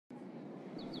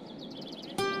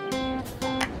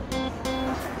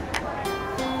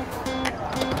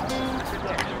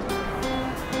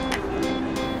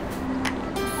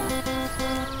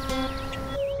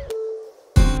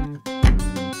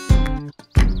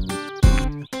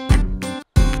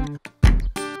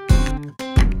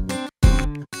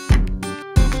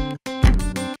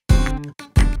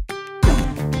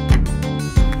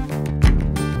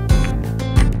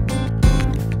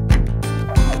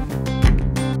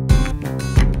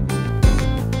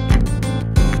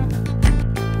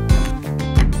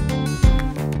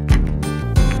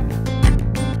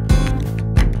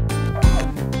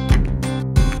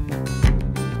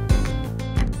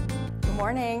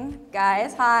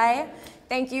guys. Hi.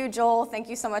 Thank you, Joel. Thank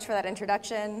you so much for that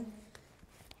introduction.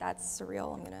 That's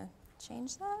surreal. I'm going to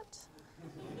change that.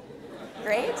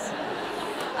 Great.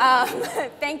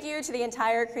 Thank you to the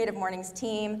entire Creative Mornings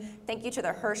team. Thank you to the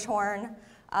Hirshhorn.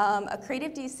 A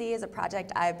Creative DC is a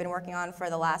project I've been working on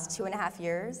for the last 2.5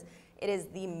 years. It is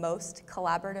the most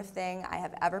collaborative thing I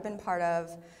have ever been part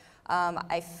of.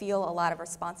 I feel a lot of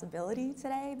responsibility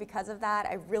today because of that.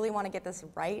 I really want to get this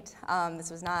right. This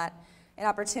was not an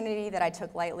opportunity that I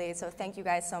took lightly, so thank you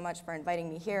guys so much for inviting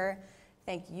me here.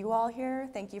 Thank you all here.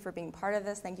 Thank you for being part of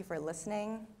this. Thank you for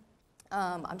listening.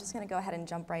 I'm just going to go ahead and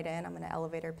jump right in. I'm going to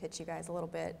elevator pitch you guys a little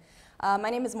bit. My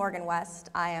name is Morgan West.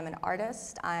 I am an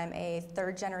artist. I'm a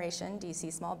third-generation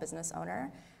DC small business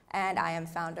owner, and I am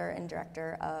founder and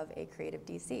director of a Creative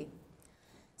DC.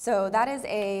 So that is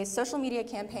a social media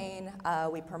campaign.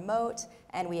 We promote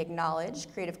and we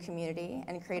acknowledge creative community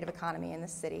and creative economy in the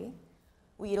city.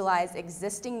 We utilize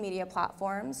existing media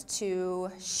platforms to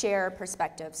share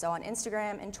perspective. So on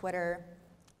Instagram and Twitter,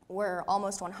 we're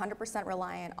almost 100%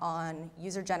 reliant on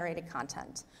user-generated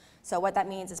content. So what that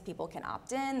means is people can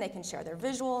opt in, they can share their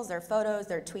visuals, their photos,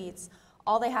 their tweets.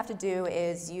 All they have to do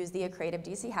is use the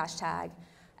CreativeDC hashtag,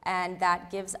 and that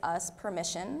gives us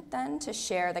permission then to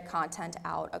share the content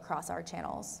out across our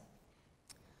channels.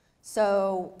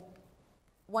 So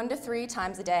 1 to 3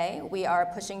 times a day, we are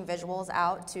pushing visuals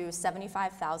out to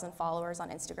 75,000 followers on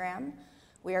Instagram.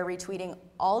 We are retweeting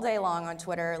all day long on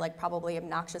Twitter, like probably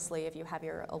obnoxiously. If you have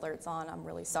your alerts on, I'm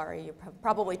really sorry, you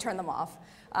probably turn them off.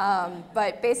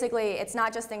 But basically, it's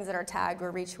not just things that are tagged.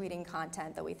 We're retweeting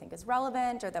content that we think is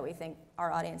relevant or that we think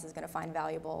our audience is going to find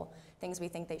valuable, things we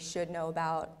think they should know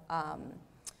about.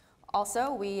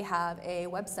 Also, we have a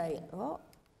website.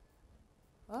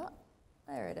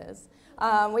 There it is.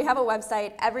 We have a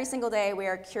website. Every single day, we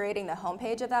are curating the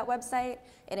homepage of that website.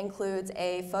 It includes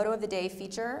a photo of the day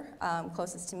feature,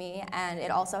 closest to me, and it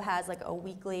also has like a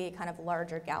weekly kind of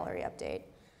larger gallery update.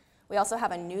 We also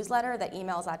have a newsletter that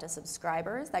emails out to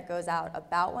subscribers that goes out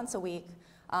about once a week.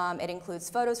 It includes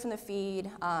photos from the feed,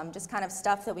 just kind of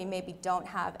stuff that we maybe don't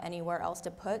have anywhere else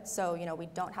to put. So, you know, we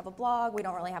don't have a blog. We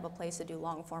don't really have a place to do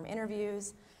long-form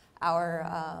interviews.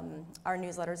 Our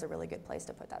newsletter is a really good place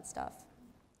to put that stuff.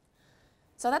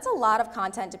 So that's a lot of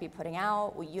content to be putting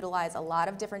out. We utilize a lot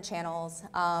of different channels,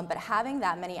 but having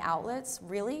that many outlets,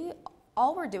 really,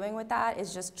 all we're doing with that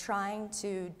is just trying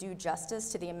to do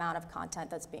justice to the amount of content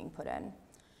that's being put in.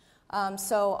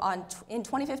 In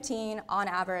 2015, on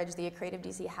average, the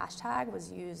CreativeDC hashtag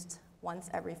was used once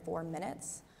every 4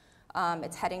 minutes.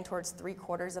 It's heading towards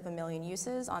 750,000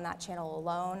 uses on that channel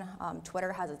alone.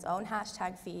 Twitter has its own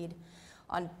hashtag feed.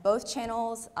 On both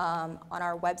channels, on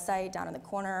our website, down in the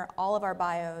corner, all of our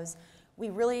bios,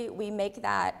 we make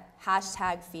that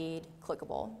hashtag feed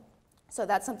clickable. So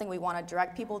that's something we want to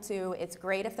direct people to. It's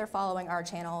great if they're following our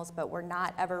channels, but we're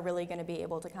not ever really going to be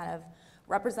able to kind of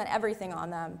represent everything on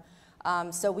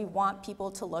them. So we want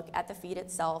people to look at the feed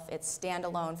itself. It's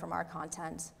standalone from our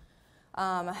content.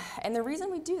 And the reason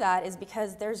we do that is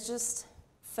because there's just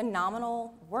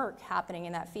phenomenal work happening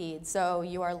in that feed. So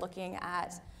you are looking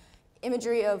at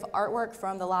imagery of artwork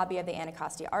from the lobby of the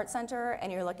Anacostia Art Center,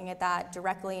 and you're looking at that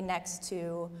directly next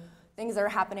to things that are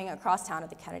happening across town at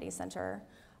the Kennedy Center.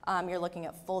 You're looking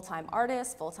at full-time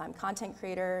artists, full-time content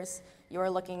creators.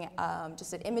 You're looking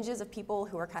just at images of people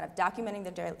who are kind of documenting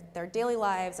their daily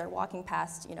lives. They're walking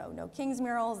past, No Kings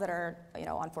murals that are,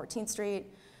 on 14th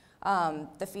Street.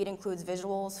 The feed includes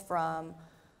visuals from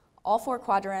all 4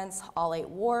 quadrants, all 8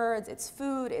 wards. It's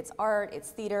food, it's art,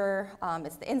 it's theater,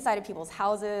 it's the inside of people's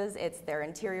houses, it's their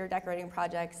interior decorating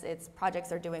projects, it's projects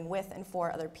they're doing with and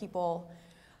for other people.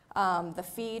 The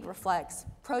feed reflects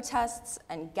protests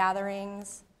and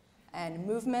gatherings and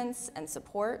movements and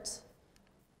support,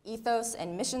 ethos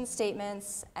and mission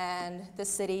statements, and the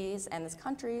city's and this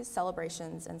country's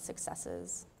celebrations and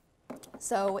successes.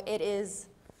 So it is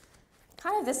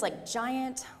kind of this like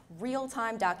giant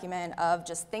real-time document of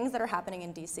just things that are happening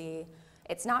in DC.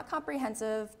 It's not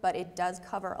comprehensive, but it does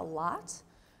cover a lot.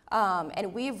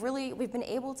 And we've been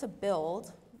able to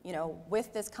build,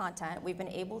 with this content, we've been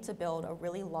able to build a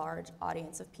really large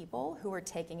audience of people who are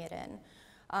taking it in.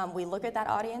 We look at that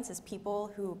audience as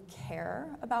people who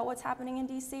care about what's happening in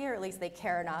DC, or at least they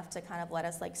care enough to kind of let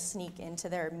us like sneak into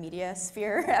their media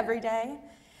sphere every day.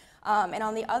 And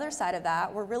on the other side of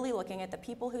that, we're really looking at the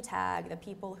people who tag, the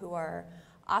people who are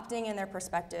opting in their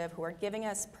perspective, who are giving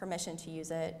us permission to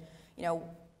use it.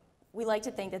 We like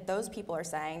to think that those people are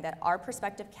saying that our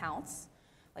perspective counts.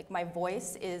 Like my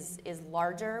voice is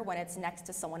larger when it's next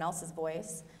to someone else's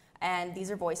voice, and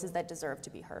these are voices that deserve to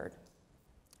be heard.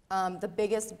 The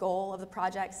biggest goal of the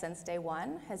project since day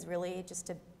one has really just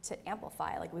to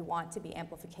amplify. Like, we want to be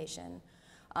amplification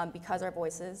because our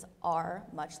voices are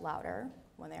much louder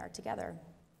when they are together.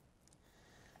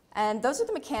 And those are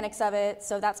the mechanics of it.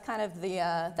 So that's kind of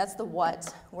that's the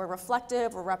what. We're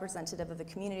reflective, we're representative of the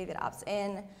community that opts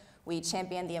in. We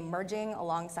champion the emerging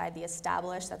alongside the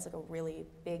established. That's like a really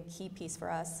big key piece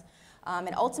for us.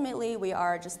 And ultimately, we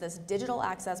are just this digital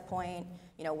access point.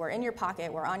 You know, we're in your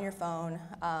pocket, we're on your phone.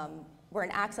 We're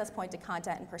an access point to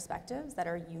content and perspectives that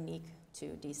are unique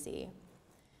to DC.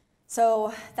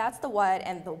 So that's the what,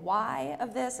 and the why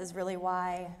of this is really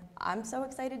why I'm so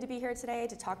excited to be here today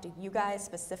to talk to you guys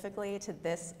specifically, to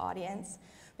this audience,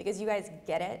 because you guys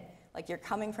get it. Like, you're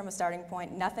coming from a starting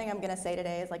point. Nothing I'm gonna say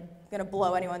today is like gonna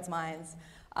blow anyone's minds.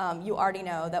 You already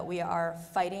know that we are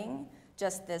fighting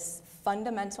just this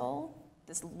fundamental,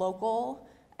 this local,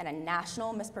 and a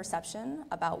national misperception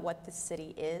about what this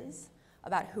city is,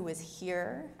 about who is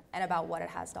here, and about what it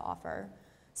has to offer.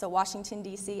 So Washington,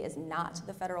 D.C. is not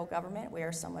the federal government. We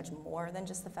are so much more than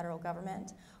just the federal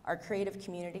government. Our creative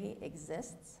community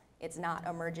exists. It's not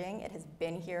emerging. It has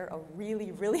been here a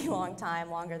really, really long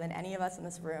time, longer than any of us in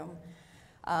this room.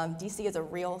 D.C. is a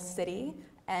real city,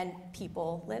 and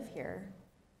people live here.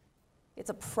 It's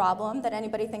a problem that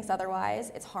anybody thinks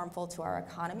otherwise. It's harmful to our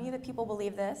economy that people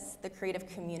believe this. The creative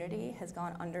community has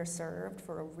gone underserved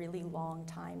for a really long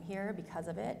time here because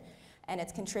of it. And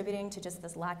it's contributing to just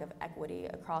this lack of equity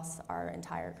across our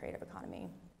entire creative economy.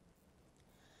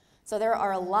 So there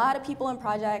are a lot of people and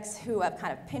projects who have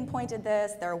kind of pinpointed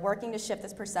this. They're working to shift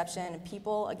this perception.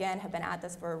 People, again, have been at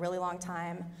this for a really long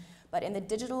time. But in the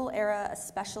digital era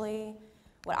especially,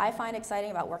 what I find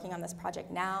exciting about working on this project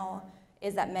now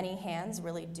is that many hands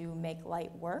really do make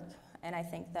light work. And I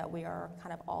think that we are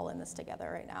kind of all in this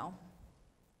together right now.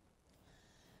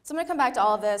 So I'm going to come back to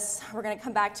all of this. We're going to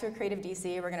come back to a Creative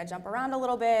DC. We're going to jump around a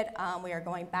little bit. We are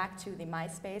going back to the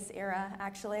MySpace era,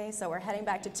 actually. So we're heading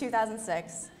back to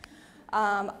 2006.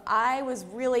 I was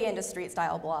really into street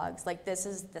style blogs. Like, this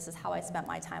is how I spent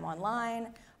my time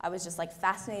online. I was just like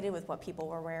fascinated with what people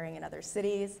were wearing in other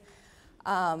cities.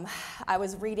 I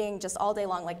was reading just all day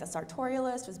long, like the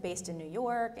Sartorialist was based in New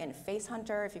York, and Face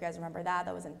Hunter, if you guys remember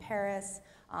that was in Paris.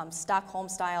 Stockholm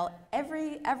style.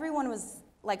 Everyone was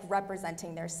like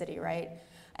representing their city, right?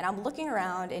 And I'm looking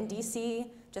around, and DC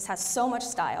just has so much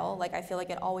style, like I feel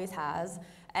like it always has.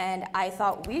 And I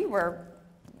thought we were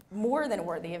more than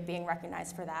worthy of being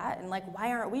recognized for that, and like,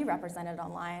 why aren't we represented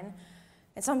online?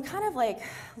 And so I'm kind of like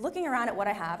looking around at what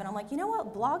I have, and I'm like, you know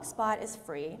what, Blogspot is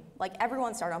free. Like,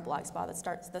 everyone started on Blogspot.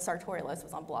 The Sartorialist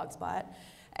was on Blogspot.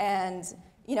 And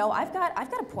you know, I've got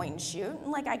a point and shoot,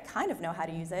 and like, I kind of know how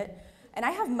to use it. And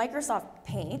I have Microsoft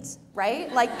Paint, right?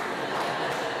 Like,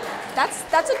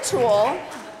 that's a tool.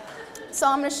 So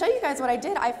I'm gonna show you guys what I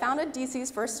did. I founded DC's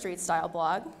first street style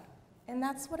blog, and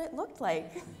that's what it looked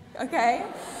like, okay?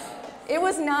 It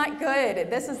was not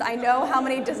good. I know how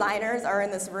many designers are in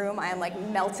this room. I am like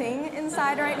melting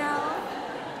inside right now.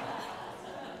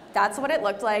 That's what it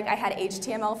looked like. I had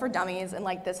HTML for dummies, and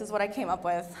like, this is what I came up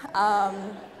with.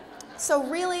 So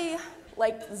really,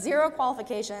 like, zero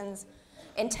qualifications,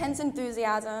 intense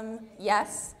enthusiasm,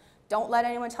 yes. Don't let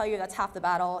anyone tell you that's half the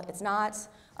battle. It's not.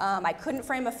 I couldn't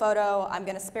frame a photo. I'm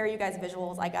gonna spare you guys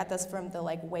visuals. I got this from the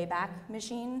like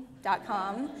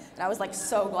waybackmachine.com, and I was like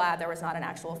so glad there was not an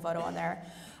actual photo on there.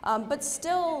 But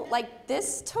still, like,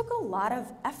 this took a lot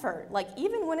of effort. Like,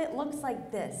 even when it looks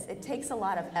like this, it takes a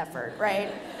lot of effort,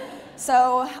 right?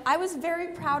 So I was very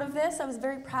proud of this. I was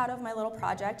very proud of my little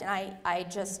project, and I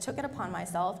just took it upon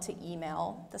myself to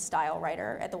email the style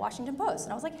writer at the Washington Post.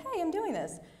 And I was like, hey, I'm doing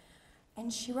this.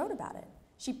 And she wrote about it.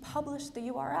 She published the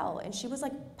URL, and she was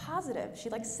like positive. She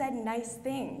like said nice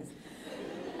things.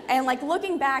 And like,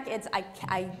 looking back,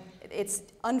 it's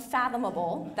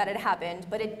unfathomable that it happened,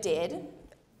 but it did.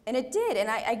 And it did, and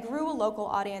I grew a local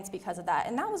audience because of that,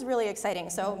 and that was really exciting.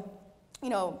 So, you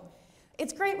know,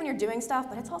 it's great when you're doing stuff,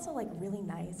 but it's also like really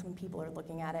nice when people are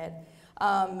looking at it.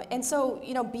 And so,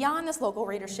 you know, beyond this local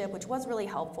readership, which was really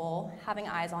helpful, having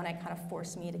eyes on it kind of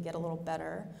forced me to get a little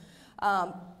better.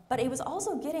 But it was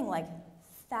also getting like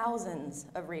thousands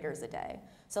of readers a day.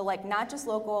 So like, not just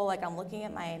local, like I'm looking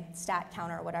at my stat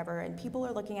counter or whatever, and people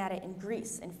are looking at it in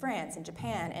Greece, in France, in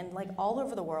Japan, and like all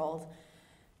over the world.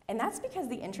 And that's because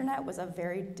the internet was a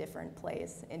very different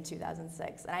place in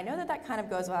 2006. And I know that that kind of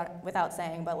goes without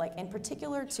saying, but like in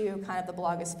particular to kind of the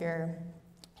blogosphere,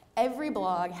 every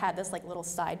blog had this like little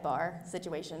sidebar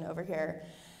situation over here.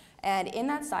 And in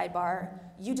that sidebar,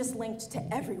 you just linked to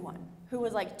everyone who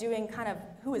was like doing kind of,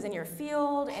 who was in your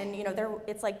field, and you know,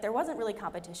 it's like there wasn't really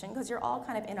competition because you're all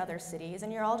kind of in other cities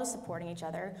and you're all just supporting each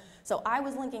other. So I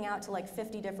was linking out to like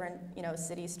 50 different, you know,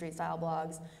 city street style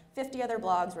blogs, 50 other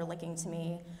blogs were linking to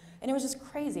me, and it was just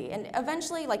crazy. And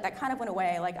eventually, like, that kind of went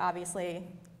away. Like, obviously,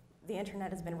 the internet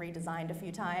has been redesigned a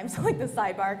few times. Like, the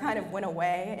sidebar kind of went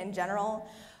away in general.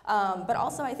 But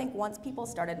also, I think once people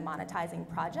started monetizing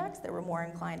projects, they were more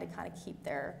inclined to kind of keep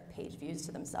their page views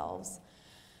to themselves.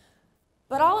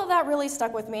 But all of that really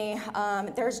stuck with me.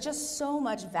 There's just so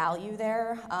much value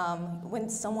there when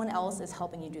someone else is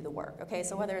helping you do the work, okay?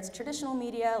 So whether it's traditional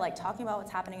media, like talking about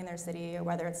what's happening in their city, or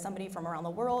whether it's somebody from around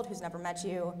the world who's never met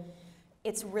you,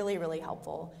 it's really, really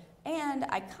helpful. And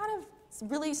I kind of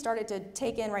really started to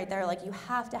take in right there, like, you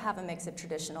have to have a mix of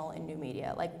traditional and new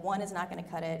media. Like, one is not gonna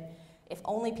cut it. If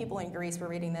only people in Greece were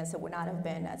reading this, it would not have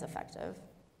been as effective.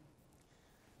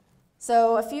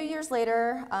 So a few years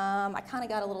later, I kind of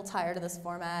got a little tired of this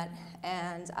format,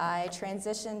 and I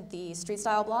transitioned the Street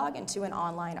Style blog into an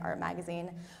online art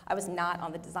magazine. I was not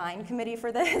on the design committee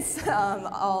for this.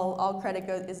 All credit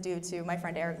is due to my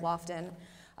friend Eric Lofton.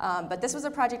 But this was a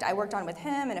project I worked on with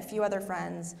him and a few other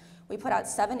friends. We put out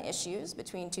 7 issues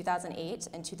between 2008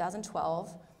 and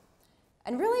 2012.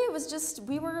 And really, it was just,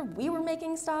 we were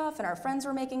making stuff, and our friends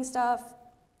were making stuff.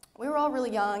 We were all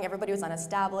really young, everybody was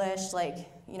unestablished, like,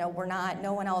 you know,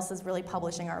 no one else is really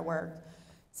publishing our work.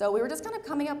 So we were just kind of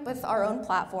coming up with our own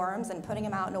platforms and putting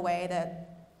them out in a way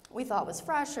that we thought was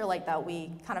fresh, or like that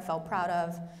we kind of felt proud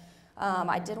of.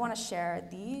 I did want to share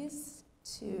these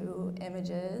 2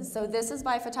 images. So this is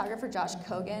by photographer Josh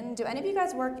Kogan. Do any of you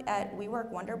guys work at WeWork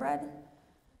Wonder Bread?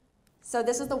 So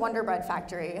this is the Wonder Bread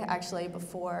factory, actually,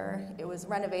 before it was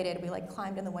renovated. We like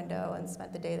climbed in the window and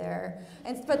spent the day there.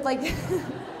 But like,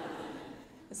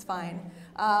 it's fine.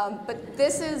 But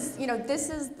this is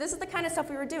the kind of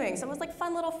stuff we were doing. So it was like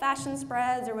fun little fashion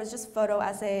spreads. There was just photo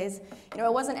essays. You know,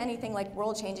 it wasn't anything like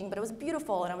world changing, but it was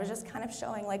beautiful, and it was just kind of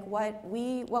showing like what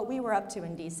we were up to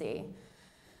in DC.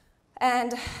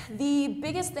 And the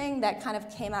biggest thing that kind of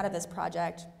came out of this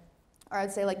project, or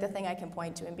I'd say like the thing I can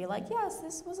point to and be like, yes,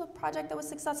 this was a project that was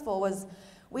successful, was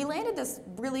we landed this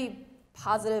really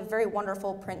positive, very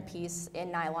wonderful print piece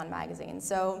in Nylon magazine.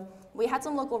 So we had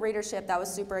some local readership. That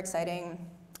was super exciting.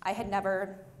 I had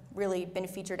never really been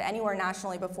featured anywhere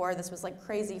nationally before. This was like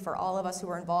crazy for all of us who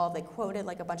were involved. They quoted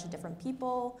like a bunch of different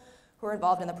people who were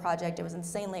involved in the project. It was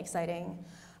insanely exciting.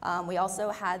 We also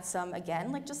had some,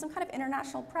 again, like just some kind of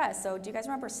international press. So do you guys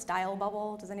remember Style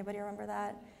Bubble? Does anybody remember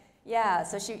that? Yeah,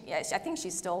 so I think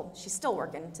she's still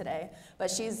working today,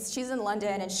 but she's in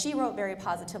London, and she wrote very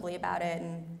positively about it.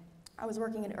 And I was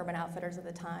working at Urban Outfitters at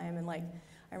the time, and like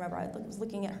I remember I was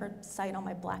looking at her site on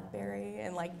my BlackBerry,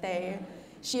 and like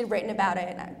she had written about it,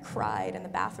 and I cried in the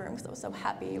bathroom because I was so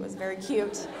happy. It was very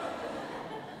cute.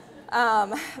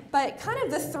 But kind of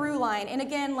the through line, and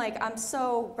again, like I'm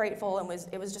so grateful, and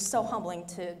it was just so humbling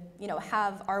to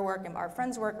have our work and our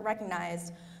friends' work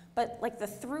recognized. But like the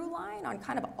through line on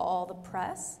kind of all the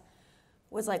press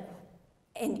was like,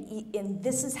 and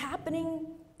this is happening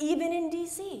even in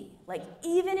DC. Like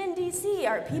even in DC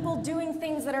are people doing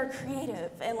things that are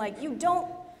creative, and like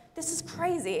this is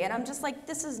crazy. And I'm just like,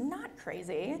 this is not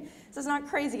crazy. This is not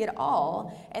crazy at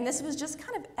all. And this was just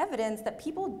kind of evidence that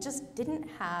people just didn't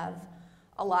have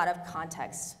a lot of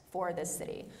context for this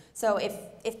city. So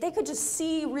if they could just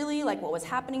see really like what was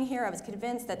happening here, I was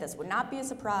convinced that this would not be a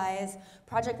surprise.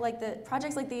 Projects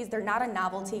like these, they're not a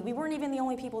novelty. We weren't even the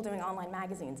only people doing online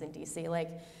magazines in DC. Like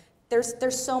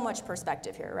there's so much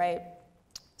perspective here, right?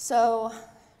 So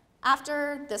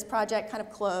after this project kind of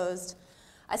closed,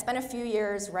 I spent a few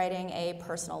years writing a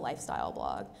personal lifestyle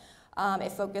blog.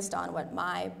 It focused on what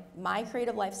my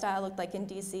creative lifestyle looked like in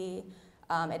DC.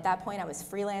 At that point, I was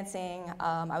freelancing.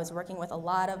 I was working with a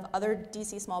lot of other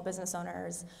DC small business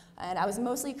owners, and I was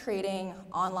mostly creating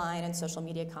online and social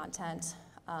media content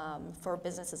for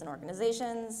businesses and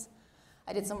organizations.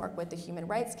 I did some work with the Human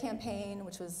Rights Campaign,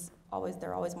 which was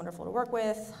they're always wonderful to work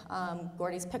with,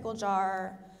 Gordy's Pickle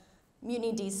Jar,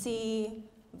 Mutiny DC,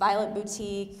 Violet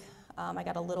Boutique. I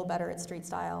got a little better at street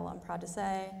style, I'm proud to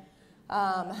say.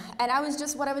 And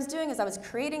what I was doing is I was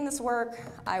creating this work,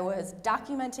 I was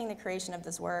documenting the creation of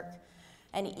this work,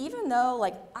 and even though,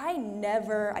 like, I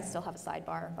still have a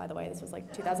sidebar, by the way, this was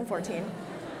like 2014.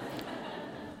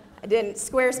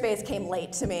 Squarespace came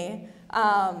late to me.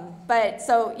 But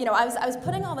so, I was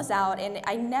putting all this out, and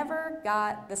I never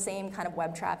got the same kind of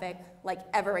web traffic, like,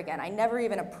 ever again. I never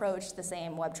even approached the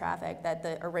same web traffic that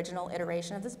the original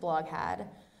iteration of this blog had.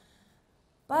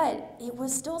 But it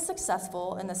was still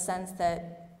successful in the sense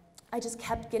that I just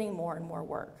kept getting more and more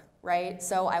work, right?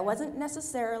 So I wasn't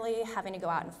necessarily having to go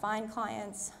out and find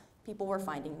clients. People were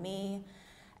finding me.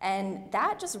 And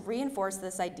that just reinforced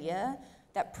this idea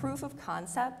that proof of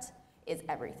concept is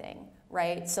everything,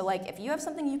 right? So like if you have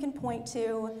something you can point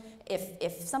to,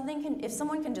 if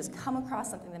someone can just come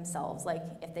across something themselves, like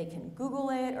if they can Google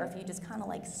it, or if you just kind of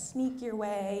like sneak your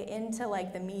way into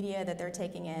like the media that they're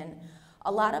taking in,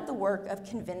 a lot of the work of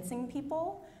convincing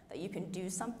people that you can do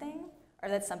something or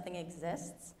that something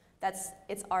exists,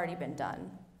 it's already been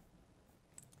done.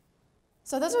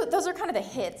 So those are kind of the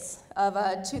hits of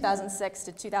 2006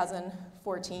 to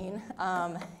 2014.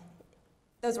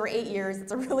 Those were 8 years.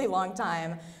 It's a really long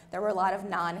time. There were a lot of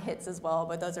non-hits as well,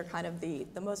 but those are kind of the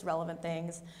most relevant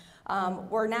things.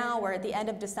 We're at the end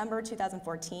of December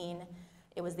 2014.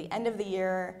 It was the end of the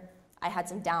year. I had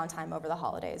some downtime over the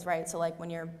holidays, right? So like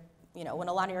when when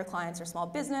a lot of your clients are small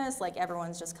business, like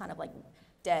everyone's just kind of like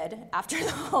dead after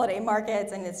the holiday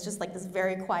markets, and it's just like this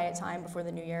very quiet time before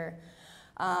the new year.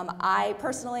 I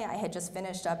had just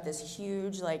finished up this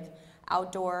huge like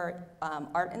outdoor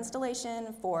art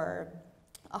installation for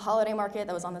a holiday market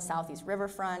that was on the Southeast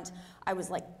Riverfront. I was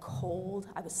like cold.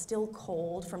 I was still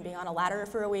cold from being on a ladder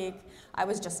for a week. I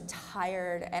was just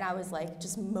tired, and I was like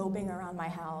just moping around my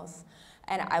house,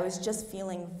 and I was just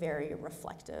feeling very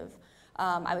reflective.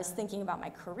 I was thinking about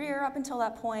my career up until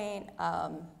that point.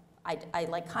 I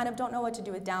like kind of don't know what to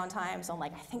do with downtime, so I'm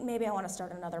like, I think maybe I want to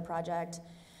start another project.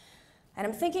 And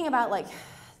I'm thinking about like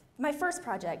my first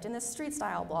project in this street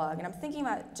style blog, and I'm thinking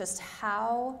about just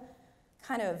how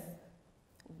kind of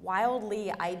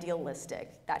wildly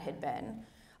idealistic that had been.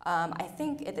 I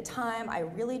think at the time I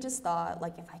really just thought,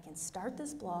 like, if I can start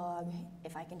this blog,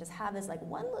 if I can just have this like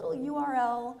one little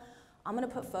URL, I'm gonna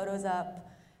put photos up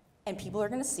and people are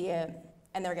gonna see it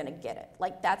and they're gonna get it.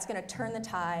 Like, that's gonna turn the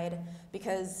tide,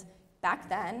 because back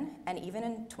then, and even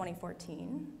in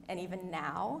 2014, and even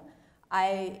now,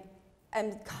 I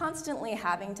am constantly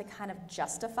having to kind of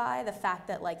justify the fact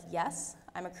that, like, yes,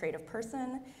 I'm a creative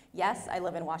person, yes, I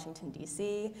live in Washington,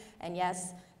 D.C., and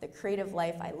yes, the creative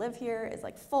life I live here is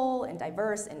like full and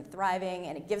diverse and thriving,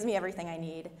 and it gives me everything I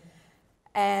need.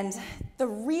 And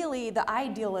the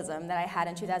idealism that I had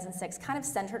in 2006 kind of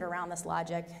centered around this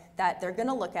logic that they're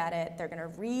gonna look at it, they're gonna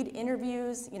read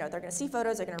interviews, they're gonna see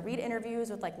photos, they're gonna read interviews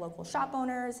with like local shop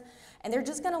owners, and they're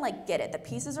just gonna like get it. The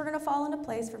pieces are gonna fall into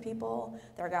place for people.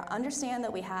 They're gonna understand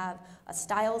that we have a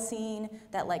style scene,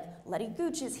 that like Letty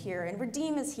Gooch is here and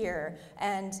Redeem is here,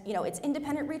 and it's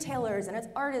independent retailers and it's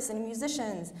artists and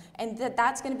musicians, and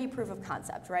that's gonna be proof of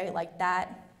concept, right? Like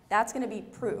that's gonna be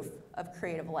proof of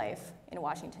creative life in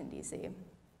Washington, D.C.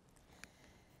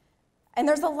 And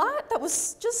there's a lot that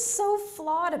was just so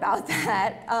flawed about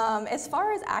that. As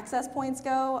far as access points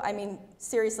go, I mean,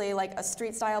 seriously, like a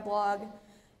street style blog,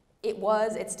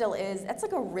 it still is, it's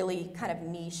like a really kind of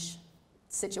niche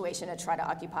situation to try to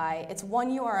occupy. It's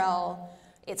one URL,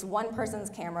 it's one person's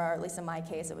camera, or at least in my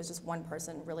case, it was just one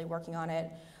person really working on it.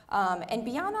 And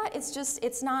beyond that,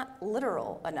 it's not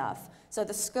literal enough. So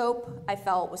the scope, I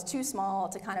felt, was too small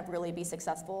to kind of really be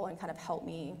successful and kind of help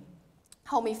me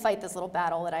fight this little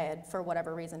battle that I had, for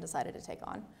whatever reason, decided to take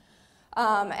on.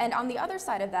 And on the other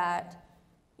side of that,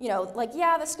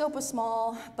 the scope was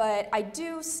small, but I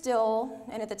do still,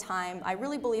 and at the time, I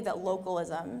really believe that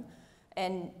localism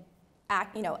and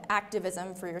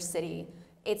activism for your city,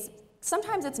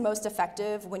 sometimes it's most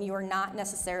effective when you are not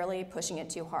necessarily pushing it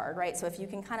too hard, right? So if you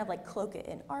can kind of like cloak it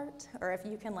in art, or if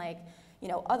you can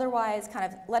otherwise kind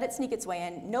of let it sneak its way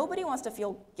in. Nobody wants to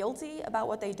feel guilty about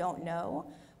what they don't know,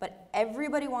 but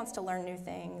everybody wants to learn new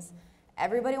things.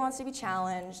 Everybody wants to be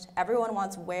challenged. Everyone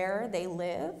wants where they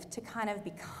live to kind of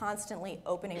be constantly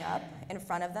opening up in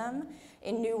front of them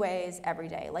in new ways every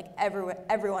day. Like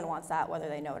everyone wants that, whether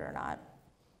they know it or not.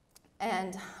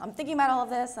 And I'm thinking about all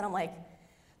of this, and I'm like,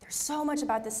 there's so much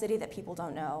about this city that people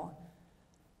don't know.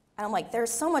 And I'm like, there's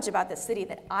so much about this city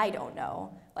that I don't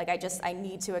know. Like, I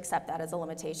need to accept that as a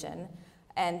limitation.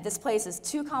 And this place is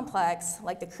too complex.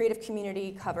 Like, the creative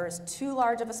community covers too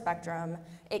large of a spectrum.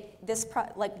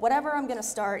 Whatever I'm gonna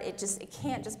start, it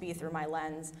can't just be through my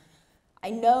lens. I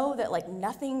know that like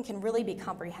nothing can really be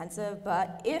comprehensive,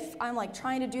 but if I'm like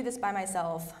trying to do this by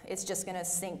myself, it's just gonna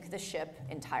sink the ship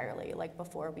entirely, like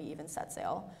before we even set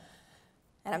sail.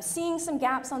 And I'm seeing some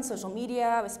gaps on social media.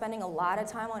 I was spending a lot of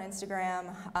time on Instagram.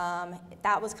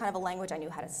 That was kind of a language I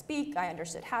knew how to speak. I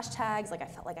understood hashtags, like I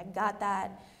felt like I got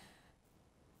that.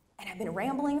 And I've been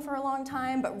rambling for a long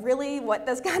time, but really what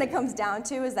this kind of comes down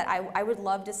to is that I would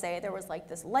love to say there was like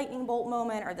this lightning bolt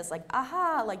moment, or this like,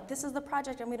 aha, like this is the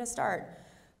project I'm gonna start.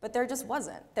 But there just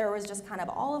wasn't. There was just kind of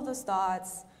all of those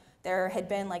thoughts. There had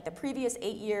been like the previous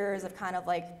 8 years of kind of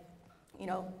like,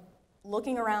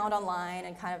 looking around online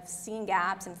and kind of seeing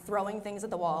gaps and throwing things at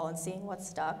the wall and seeing what's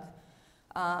stuck.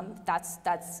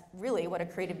 That's really what a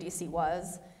Creative DC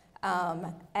was.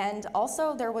 And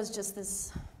also there was just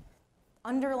this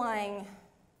underlying,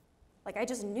 like I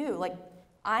just knew, like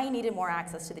I needed more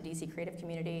access to the DC creative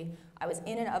community. I was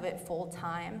in and of it full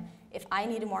time. If I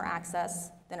needed more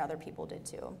access, then other people did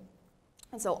too.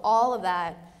 And so all of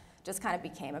that just kind of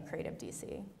became a Creative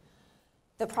DC.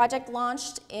 The project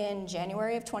launched in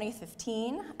January of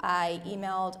 2015. I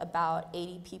emailed about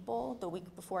 80 people the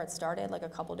week before it started, like a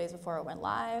couple days before it went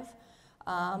live.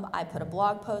 I put a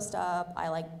blog post up.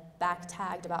 I back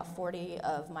tagged about 40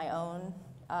 of my own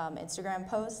Instagram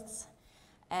posts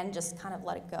and just kind of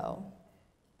let it go.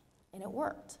 And it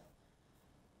worked.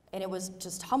 And it was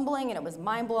just humbling, and it was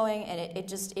mind-blowing, and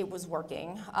it was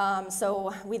working.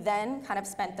 So we then kind of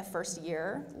spent the first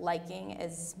year liking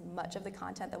as much of the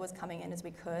content that was coming in as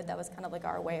we could. That was kind of like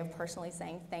our way of personally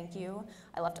saying thank you.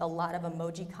 I left a lot of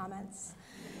emoji comments.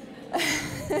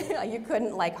 You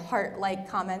couldn't heart-like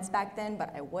comments back then,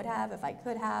 but I would have if I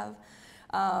could have.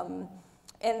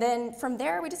 And then from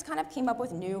there, we just kind of came up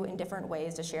with new and different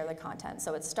ways to share the content.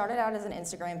 So it started out as an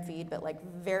Instagram feed, but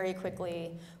very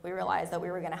quickly, we realized that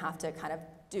we were gonna have to kind of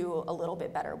do a little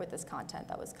bit better with this content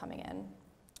that was coming in.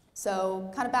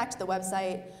 So kind of back to the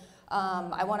website,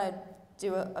 I wanna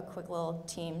do a quick little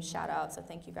team shout out, so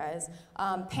thank you guys.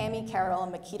 Pammy Carroll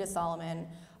and Makita Solomon,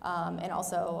 and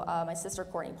also my sister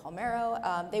Courtney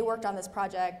Palmero, they worked on this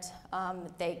project.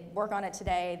 They work on it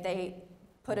today. They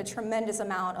put a tremendous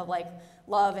amount of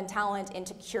love and talent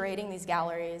into curating these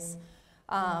galleries.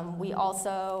 We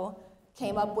also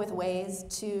came up with ways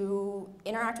to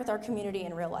interact with our community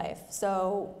in real life.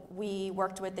 So we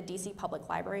worked with the DC Public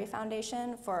Library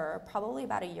Foundation for probably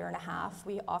about a year and a half.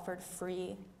 We offered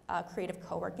free creative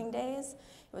co-working days.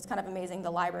 It was kind of amazing.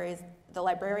 The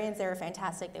librarians, they were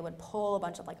fantastic. They would pull a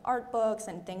bunch of art books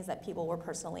and things that people were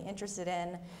personally interested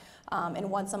in. And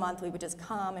once a month, we would just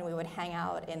come and we would hang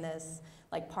out in this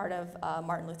part of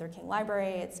Martin Luther King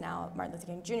Library. It's now Martin Luther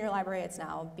King Jr. Library. It's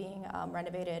now being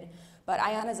renovated. But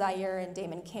Ayanna Zaire and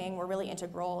Damon King were really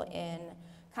integral in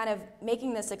kind of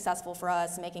making this successful for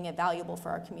us, making it valuable for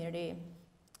our community.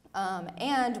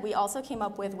 And we also came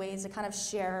up with ways to kind of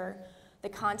share the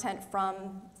content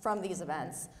from these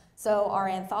events. So our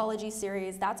anthology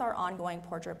series, that's our ongoing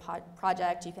portrait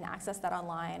project. You can access that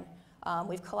online.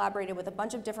 We've collaborated with a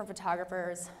bunch of different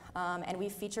photographers, and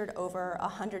we've featured over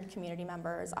 100 community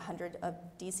members, 100 of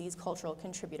DC's cultural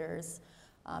contributors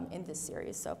in this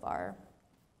series so far.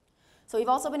 So we've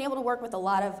also been able to work with a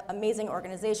lot of amazing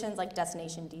organizations like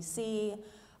Destination DC,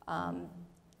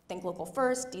 Think Local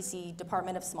First, DC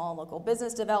Department of Small and Local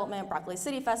Business Development, Broccoli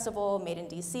City Festival, Made in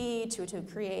DC,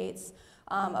 22 Creates,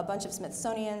 a bunch of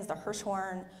Smithsonians, the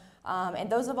Hirshhorn, and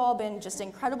those have all been just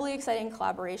incredibly exciting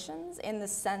collaborations in the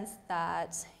sense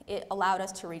that it allowed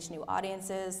us to reach new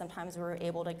audiences. Sometimes we were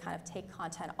able to kind of take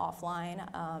content offline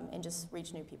and just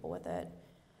reach new people with it.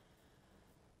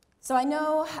 So I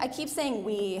know I keep saying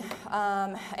we,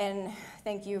 and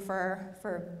thank you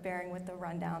for bearing with the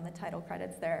rundown, the title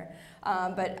credits there.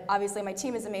 But obviously my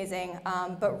team is amazing,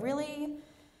 but really,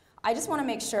 I just want to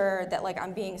make sure that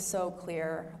I'm being so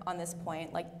clear on this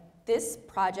point. This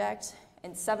project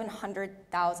and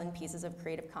 700,000 pieces of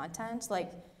creative content,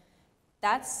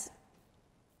 that's,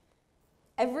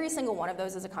 every single one of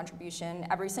those is a contribution.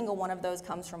 Every single one of those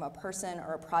comes from a person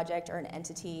or a project or an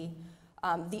entity.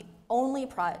 The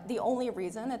only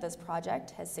reason that this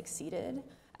project has succeeded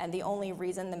and the only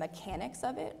reason the mechanics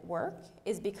of it work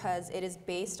is because it is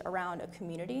based around a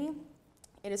community.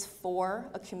 It is for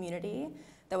a community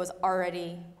that was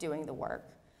already doing the work.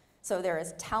 So there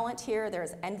is talent here, there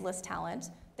is endless talent,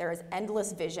 there is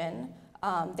endless vision,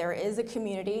 there is a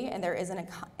community, and there is an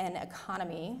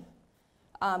economy.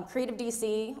 Creative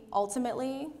DC,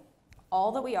 ultimately,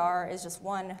 all that we are is just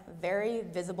one very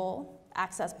visible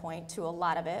access point to a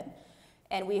lot of it,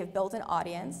 and we have built an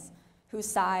audience whose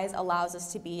size allows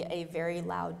us to be a very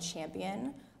loud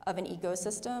champion of an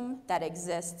ecosystem that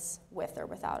exists with or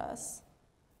without us.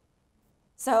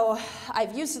 So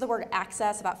I've used the word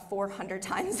access about 400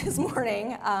 times this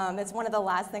morning. It's one of the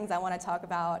last things I want to talk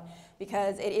about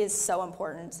because it is so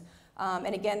important.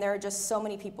 And again, there are just so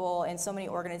many people and so many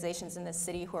organizations in this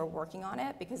city who are working on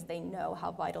it because they know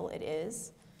how vital it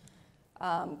is.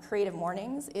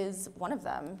 CreativeMornings is one of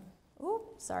them. Ooh,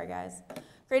 sorry guys.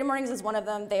 CreativeMornings is one of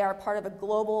them. They are part of a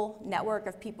global network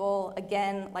of people.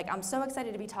 Again, I'm so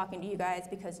excited to be talking to you guys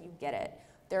because you get it.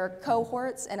 There are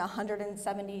cohorts in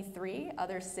 173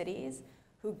 other cities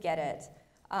who get it.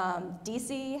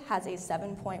 DC has a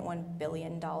 $7.1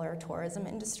 billion tourism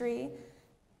industry.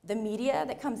 The media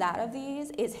that comes out of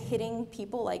these is hitting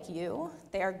people like you.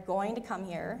 They are going to come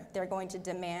here. They're going to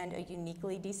demand a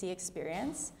uniquely DC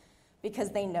experience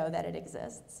because they know that it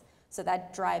exists. So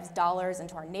that drives dollars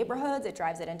into our neighborhoods, it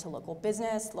drives it into local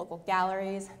business, local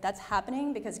galleries. That's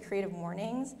happening because Creative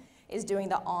Mornings is doing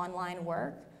the online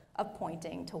work of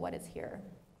pointing to what is here.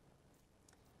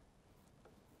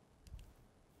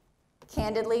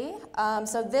 Candidly,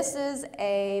 so this is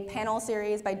a panel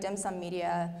series by Dim Sum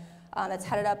Media that's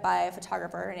headed up by a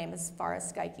photographer. Her name is Farah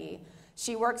Skyke.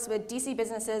 She works with DC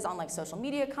businesses on like social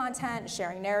media content,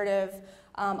 sharing narrative.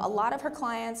 A lot of her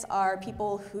clients are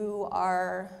people who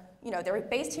are, they're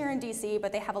based here in DC,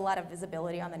 but they have a lot of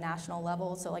visibility on the national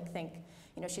level. So like think,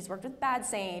 she's worked with Bad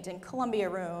Saint and Columbia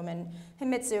Room and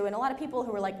Himitsu and a lot of people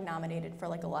who were like nominated for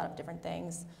like a lot of different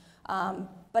things.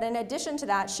 But in addition to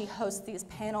that, she hosts these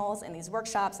panels and these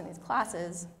workshops and these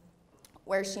classes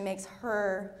where she makes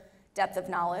her depth of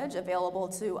knowledge available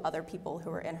to other people who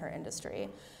are in her industry.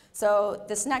 So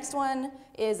this next one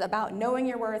is about knowing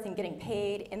your worth and getting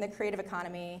paid in the creative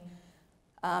economy.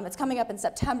 It's coming up in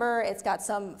September. It's got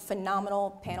some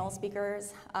phenomenal panel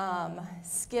speakers.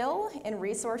 Skill and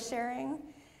resource sharing,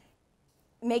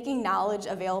 making knowledge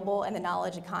available in the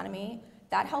knowledge economy,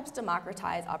 that helps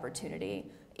democratize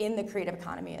opportunity in the creative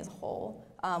economy as a whole.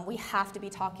 We have to be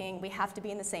talking, we have to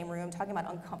be in the same room talking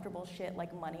about uncomfortable shit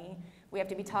like money. We have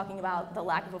to be talking about the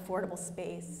lack of affordable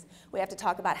space. We have to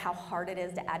talk about how hard it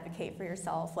is to advocate for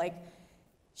yourself. Like,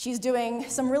 she's doing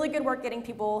some really good work getting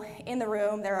people in the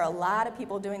room. There are a lot of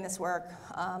people doing this work.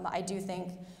 I do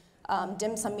think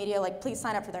Dim Sum Media, please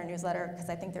sign up for their newsletter because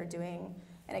I think they're doing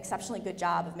an exceptionally good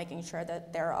job of making sure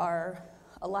that there are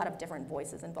a lot of different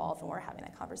voices involved when we're having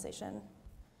that conversation.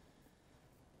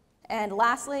 And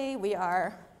lastly, we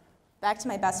are back to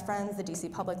my best friends, the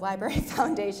DC Public Library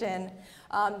Foundation.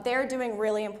 They're doing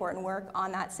really important work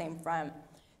on that same front.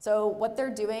 So what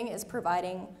they're doing is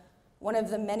providing, one of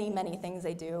the many, many things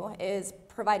they do is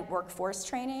provide workforce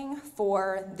training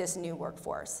for this new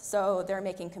workforce. So they're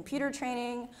making computer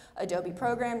training, Adobe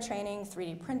program training,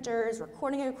 3D printers,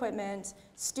 recording equipment,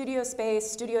 studio space,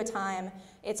 studio time.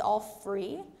 It's all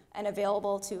free and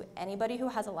available to anybody who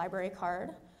has a library card.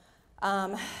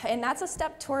 And that's a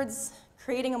step towards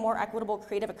creating a more equitable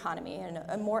creative economy and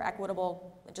a more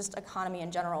equitable just economy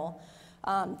in general.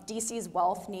 DC's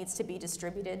wealth needs to be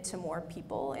distributed to more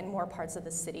people in more parts of the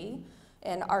city.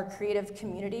 And our creative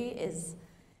community is,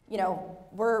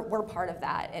 we're part of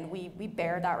that, and we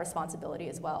bear that responsibility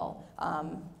as well.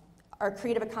 Our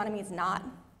creative economy is not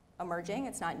emerging,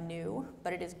 it's not new,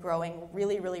 but it is growing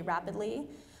really, really rapidly.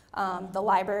 The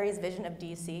library's vision of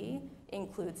DC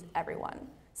includes everyone.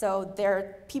 So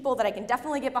they're people that I can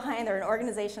definitely get behind. They're an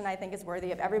organization I think is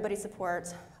worthy of everybody's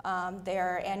support.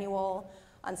 Their annual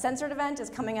Uncensored event is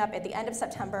coming up at the end of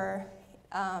September.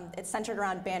 It's centered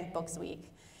around Banned Books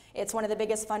Week. It's one of the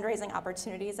biggest fundraising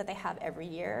opportunities that they have every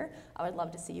year. I would love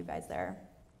to see you guys there.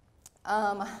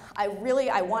 I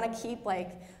want to keep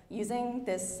using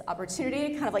this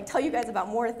opportunity to kind of tell you guys about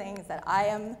more things that I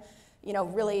am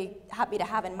really happy to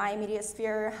have in my media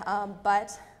sphere,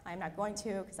 but I'm not going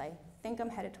to because I think I'm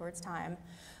headed towards time.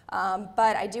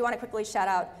 But I do want to quickly shout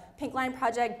out Pink Line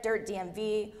Project, Dirt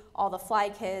DMV, all the Fly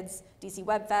Kids, DC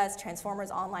Web Fest, Transformers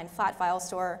Online Flat File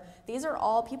Store. These are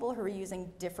all people who are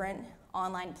using different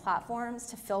online platforms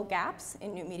to fill gaps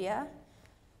in new media.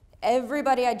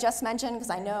 Everybody I just mentioned, because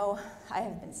I know I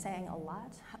have been saying a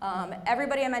lot,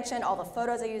 everybody I mentioned, all the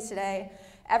photos I used today,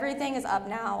 everything is up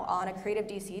now on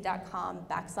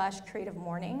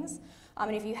creativedc.com/CreativeMornings.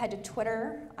 And if you head to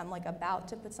Twitter, I'm about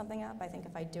to put something up. I think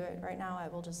if I do it right now, I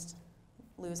will just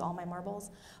lose all my marbles.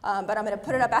 But I'm going to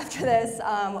put it up after this.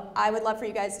 I would love for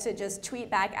you guys to just tweet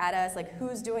back at us,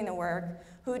 who's doing the work,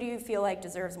 who do you feel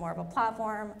deserves more of a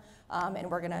platform,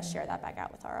 and we're going to share that back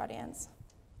out with our audience.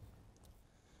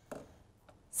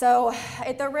 So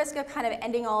at the risk of kind of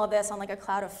ending all of this on a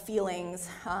cloud of feelings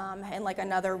and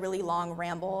another really long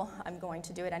ramble, I'm going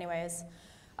to do it anyways.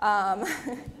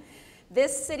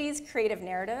 This city's creative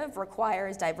narrative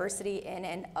requires diversity in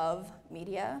and of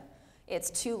media. It's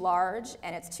too large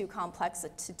and it's too complex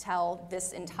to tell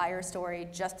this entire story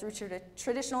just through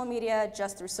traditional media,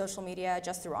 just through social media,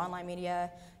 just through online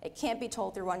media. It can't be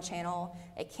told through one channel.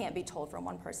 It can't be told from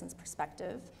one person's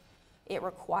perspective. It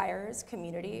requires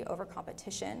community over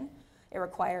competition. It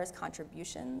requires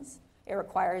contributions. It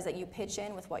requires that you pitch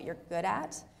in with what you're good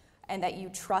at and that you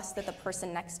trust that the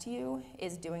person next to you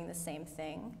is doing the same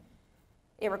thing.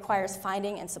 It requires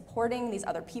finding and supporting these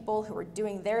other people who are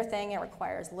doing their thing. It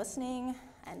requires listening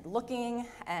and looking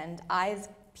and eyes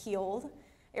peeled.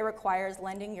 It requires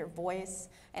lending your voice,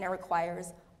 and it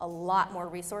requires a lot more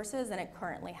resources than it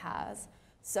currently has.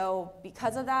 So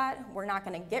because of that, we're not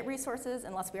going to get resources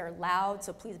unless we are loud,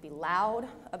 so please be loud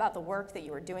about the work that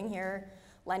you are doing here.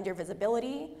 Lend your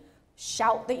visibility,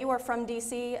 Shout that you are from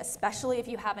DC, especially if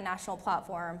you have a national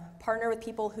platform. Partner with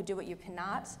people who do what you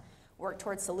cannot. Work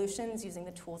towards solutions using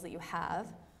the tools that you have.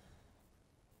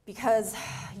 Because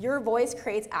your voice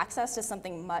creates access to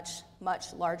something much,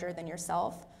 much larger than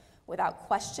yourself. Without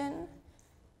question,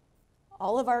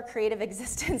 all of our creative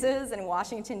existences in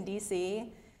Washington,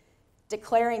 D.C.,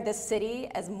 declaring this city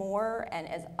as more and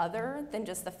as other than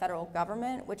just the federal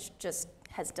government, which just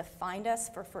has defined us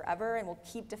for forever and will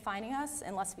keep defining us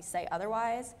unless we say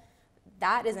otherwise,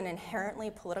 that is an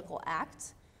inherently political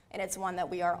act, and it's one that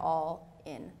we are all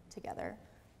in together.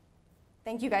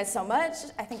 Thank you guys so much.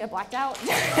 I think I blacked out.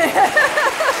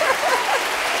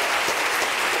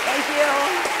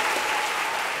 Thank you.